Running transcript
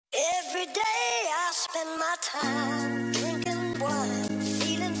spend my time drinking wine,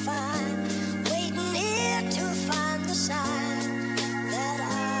 feeling fine, waiting here to find the sign that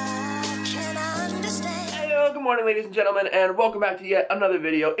I can understand. Hello, good morning ladies and gentlemen, and welcome back to yet another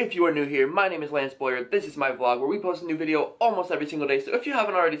video. If you are new here, my name is LanceBoyer. This is my vlog where we post a new video almost every single day, so if you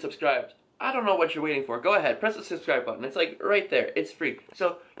haven't already subscribed, I don't know what you're waiting for. Go ahead, press the subscribe button. It's like right there. It's free,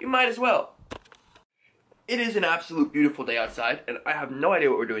 so you might as well. It is an absolute beautiful day outside, and I have no idea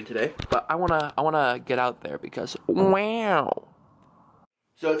what we're doing today, but I wanna get out there because wow.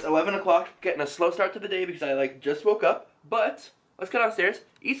 So it's 11 o'clock, getting a slow start to the day because I just woke up. But let's go downstairs,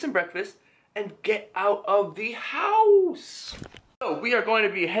 eat some breakfast, and get out of the house. So we are going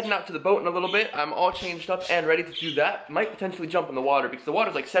to be heading out to the boat in a little bit. I'm all changed up and ready to do that. Might potentially jump in the water because the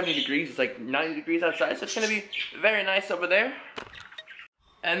water's like 70 degrees. It's like 90 degrees outside, so it's gonna be very nice over there.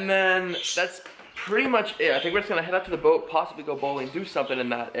 And then that's pretty much it. I think we're just gonna head out to the boat, possibly go bowling, do something in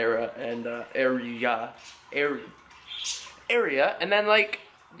that area, and and then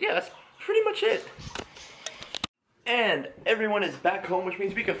yeah, that's pretty much it. And everyone is back home, which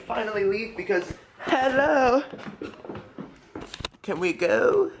means we can finally leave because hello. Can we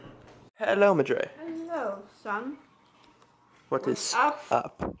go? Hello, Madre. Hello, son. What is up?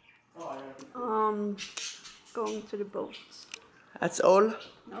 Going to the boat. That's all?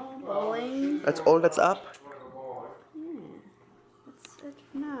 No bowling. That's all that's up? Yeah, that's it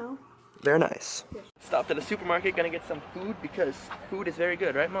for now. Very nice. Yeah. Stopped at the supermarket, gonna get some food because food is very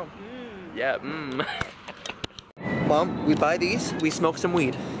good, right, Mom? Yeah, Mom, we buy these, we smoke some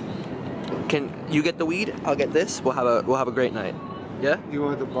weed. Can you get the weed? I'll get this. We'll have a great night. Yeah? You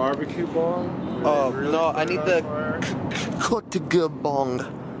want the barbecue bong? Oh, really no, I need the Kotiga bong.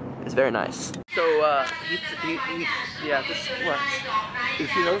 It's very nice. So, yeah, this, what?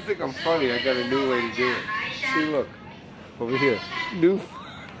 If you don't think I'm funny, I got a new way to do it. See, look. Over here. New.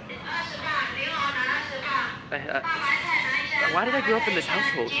 Why did I grow up in this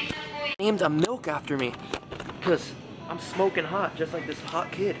household? Named a milk after me. Because I'm smoking hot, just like this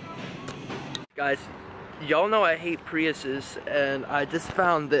hot kid. Guys, y'all know I hate Priuses, and I just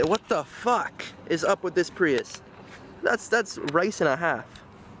found that, what the fuck is up with this Prius? That's rice and a half.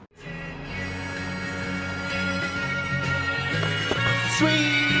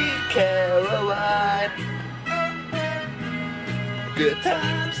 Sweet Caroline, good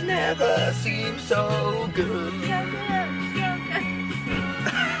times never seem so good.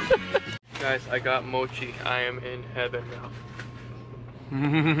 Guys, I got mochi. I am in heaven now.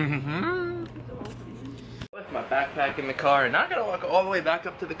 Left my backpack in the car, and I gotta walk all the way back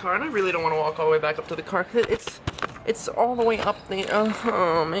up to the car, and I really don't want to walk all the way back up to the car because it's all the way up there.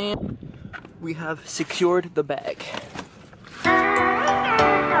 Oh man. We have secured the bag.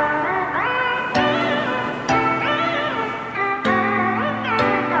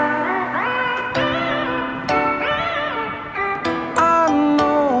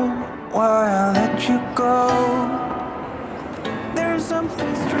 You go. There's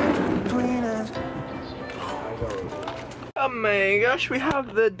something strange between us. Oh my gosh, we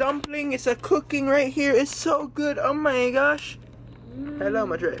have the dumpling. It's cooking right here. It's so good. Oh my gosh. Hello,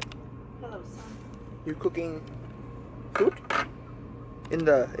 Madre. Hello, son. You're cooking food in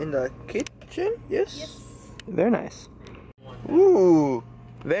the kitchen? Yes. Yes. Very nice. Ooh,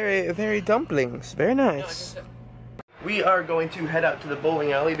 very dumplings. Very nice. We are going to head out to the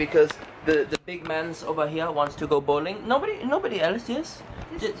bowling alley because the big man's over here wants to go bowling. Nobody else, yes?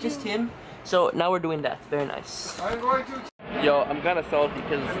 Just him. So now we're doing that. Very nice. I'm going to. Yo, I'm kind of salty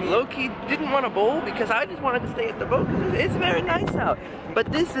because Loki didn't want to bowl because I just wanted to stay at the boat because it's very nice out.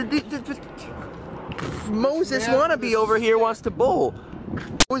 But this Moses wannabe over here wants to bowl.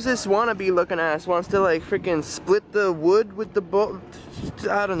 Moses wannabe looking ass wants to freaking split the wood with the boat.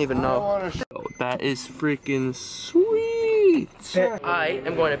 I don't even know. Oh, that is freaking sweet. I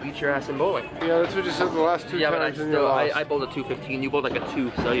am going to beat your ass in bowling. Yeah, that's what you said the last two times. Yeah, but I bowled a 215. You bowled like a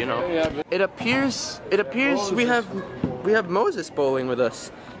 2, so you know. Yeah, but It appears we have Moses bowling with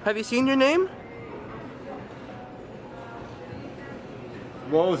us. Have you seen your name?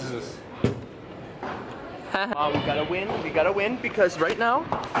 Moses. We gotta win because right now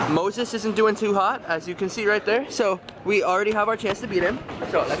Moses isn't doing too hot, as you can see right there. So we already have our chance to beat him.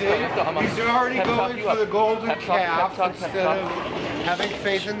 So let's go. He's already going for the golden calf instead of having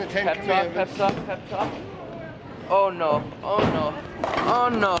faith in the Ten Commandments. Pep talk. Oh no! Oh no! Oh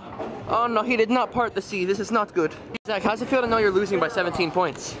no! Oh no! He did not part the sea. This is not good. Zach, how's it feel to know you're losing by 17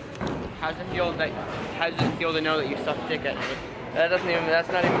 points? How does it feel to know that you suck dick at it? That's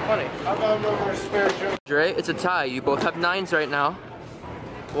not even funny. How about no more spare jokes? Dre, it's a tie. You both have 9s right now.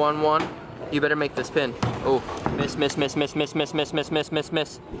 1-1. You better make this pin. Oh, miss, miss, miss, miss, miss, miss, miss, miss, miss, miss,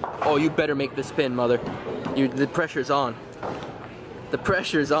 miss. Oh, you better make this pin, mother. The pressure's on. The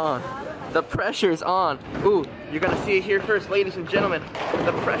pressure's on. The pressure's on. Ooh, you're gonna see it here first, ladies and gentlemen.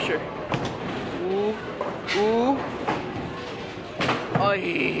 The pressure. Ooh, ooh.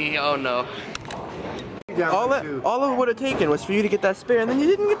 Oh no. All it would have taken was for you to get that spare, and then you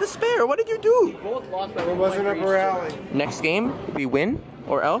didn't get the spare. What did you do? Both lost by It wasn't a rally. Next game, we win,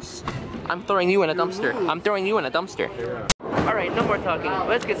 or else I'm throwing you in a dumpster. I'm throwing you in a dumpster. Yeah. Alright, no more talking.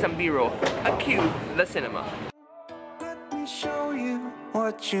 Let's get some B-roll. Cue the cinema. Let me show you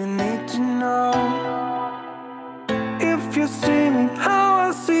what you need to know. If you see me how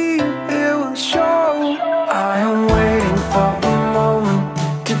I see you, it will show. I am waiting for the moment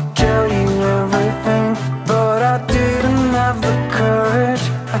to tell you everything, but I didn't have the courage.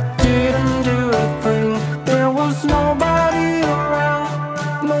 I didn't do a thing. There was nobody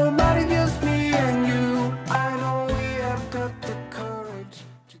around, nobody, just me and you. I know we have got the courage.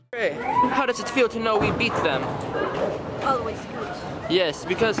 Hey, how does it feel to know we beat them? Always good. Yes,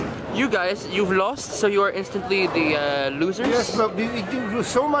 because you guys, you've lost, so you are instantly the losers. Yes, but we didn't do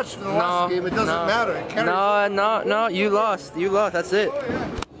so much for the last game, it doesn't matter. It carries No, you lost, that's it.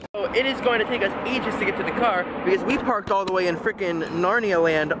 So it is going to take us ages to get to the car, because we parked all the way in frickin' Narnia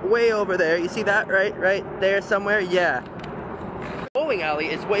land, way over there. You see that, right there somewhere? Yeah. Bowling alley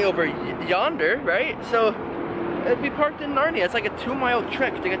is way over yonder, right? So we parked in Narnia. It's like a 2-mile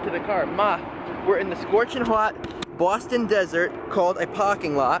trek to get to the car. We're in the scorching hot Boston desert called a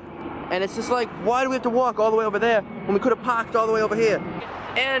parking lot, and it's just like, why do we have to walk all the way over there when we could have parked all the way over here?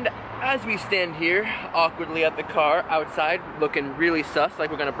 And as we stand here awkwardly at the car outside, looking really sus,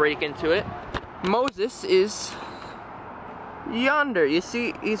 like we're gonna break into it, Moses is yonder. You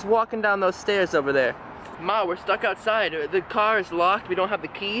see, he's walking down those stairs over there. We're stuck outside. The car is locked. We don't have the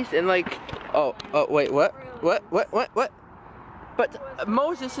keys, and like, oh, wait, what? But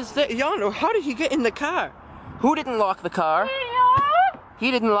Moses is there yonder. How did he get in the car? Who didn't lock the car?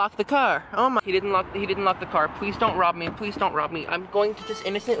 He didn't lock the car. Oh my! He didn't lock the car. Please don't rob me. Please don't rob me. I'm going to just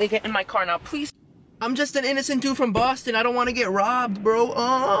innocently get in my car now. Please. I'm just an innocent dude from Boston. I don't want to get robbed, bro. So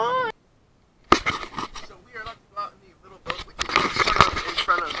we are about to go out in the little boat, which is in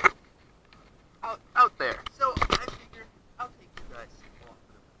front of out there. So I figure I'll take you guys along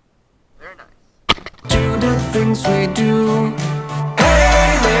for the Very nice. Do the things we do.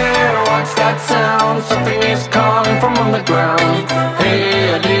 Hey there, what's that sound? Something is calling from underground.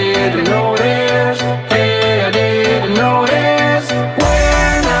 Hey, I didn't notice. Hey, I didn't notice.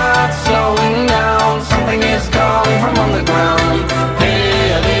 We're not slowing down. Something is calling from underground.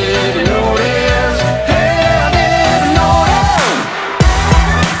 Hey, I didn't notice. Hey, I didn't notice.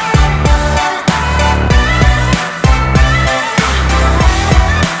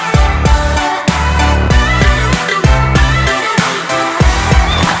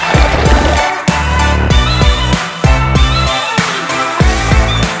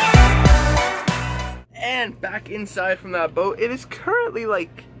 And back inside from that boat. It is currently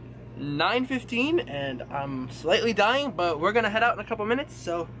like 9:15 and I'm slightly dying, but we're gonna head out in a couple minutes,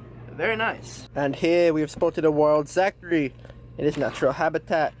 so very nice. And here we have spotted a wild Zachary in his natural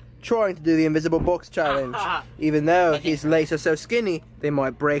habitat, trying to do the invisible box challenge. Even though his legs are so skinny, they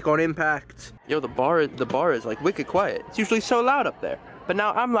might break on impact. Yo, the bar is like wicked quiet. It's usually so loud up there, but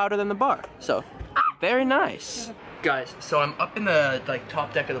now I'm louder than the bar, so very nice. Guys, so I'm up in the like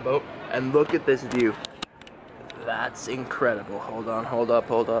top deck of the boat, and look at this view. That's incredible. Hold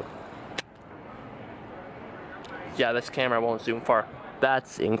up. Yeah, this camera won't zoom far.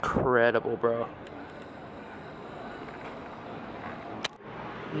 That's incredible, bro.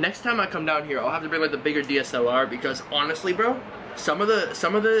 Next time I come down here, I'll have to bring like the bigger DSLR, because honestly, bro, some of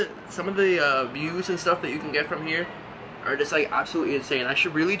the views and stuff that you can get from here are just like absolutely insane. I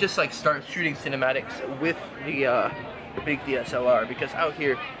should really just like start shooting cinematics with the big DSLR, because out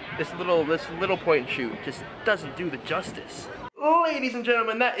here this little point and shoot just doesn't do the justice. Ladies and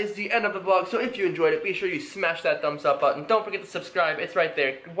gentlemen, that is the end of the vlog. So if you enjoyed it, be sure you smash that thumbs up button. Don't forget to subscribe. It's right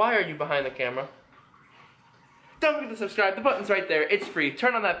there. Why are you behind the camera? Don't forget to subscribe. The button's right there. It's free.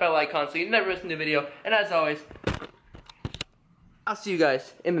 Turn on that bell icon so you never miss a new video. And as always, I'll see you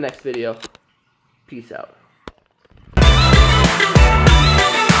guys in the next video. Peace out.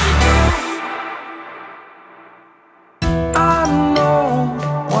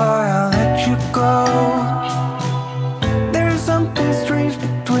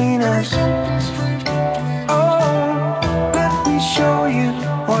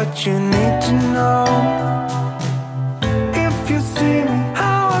 What you need to know.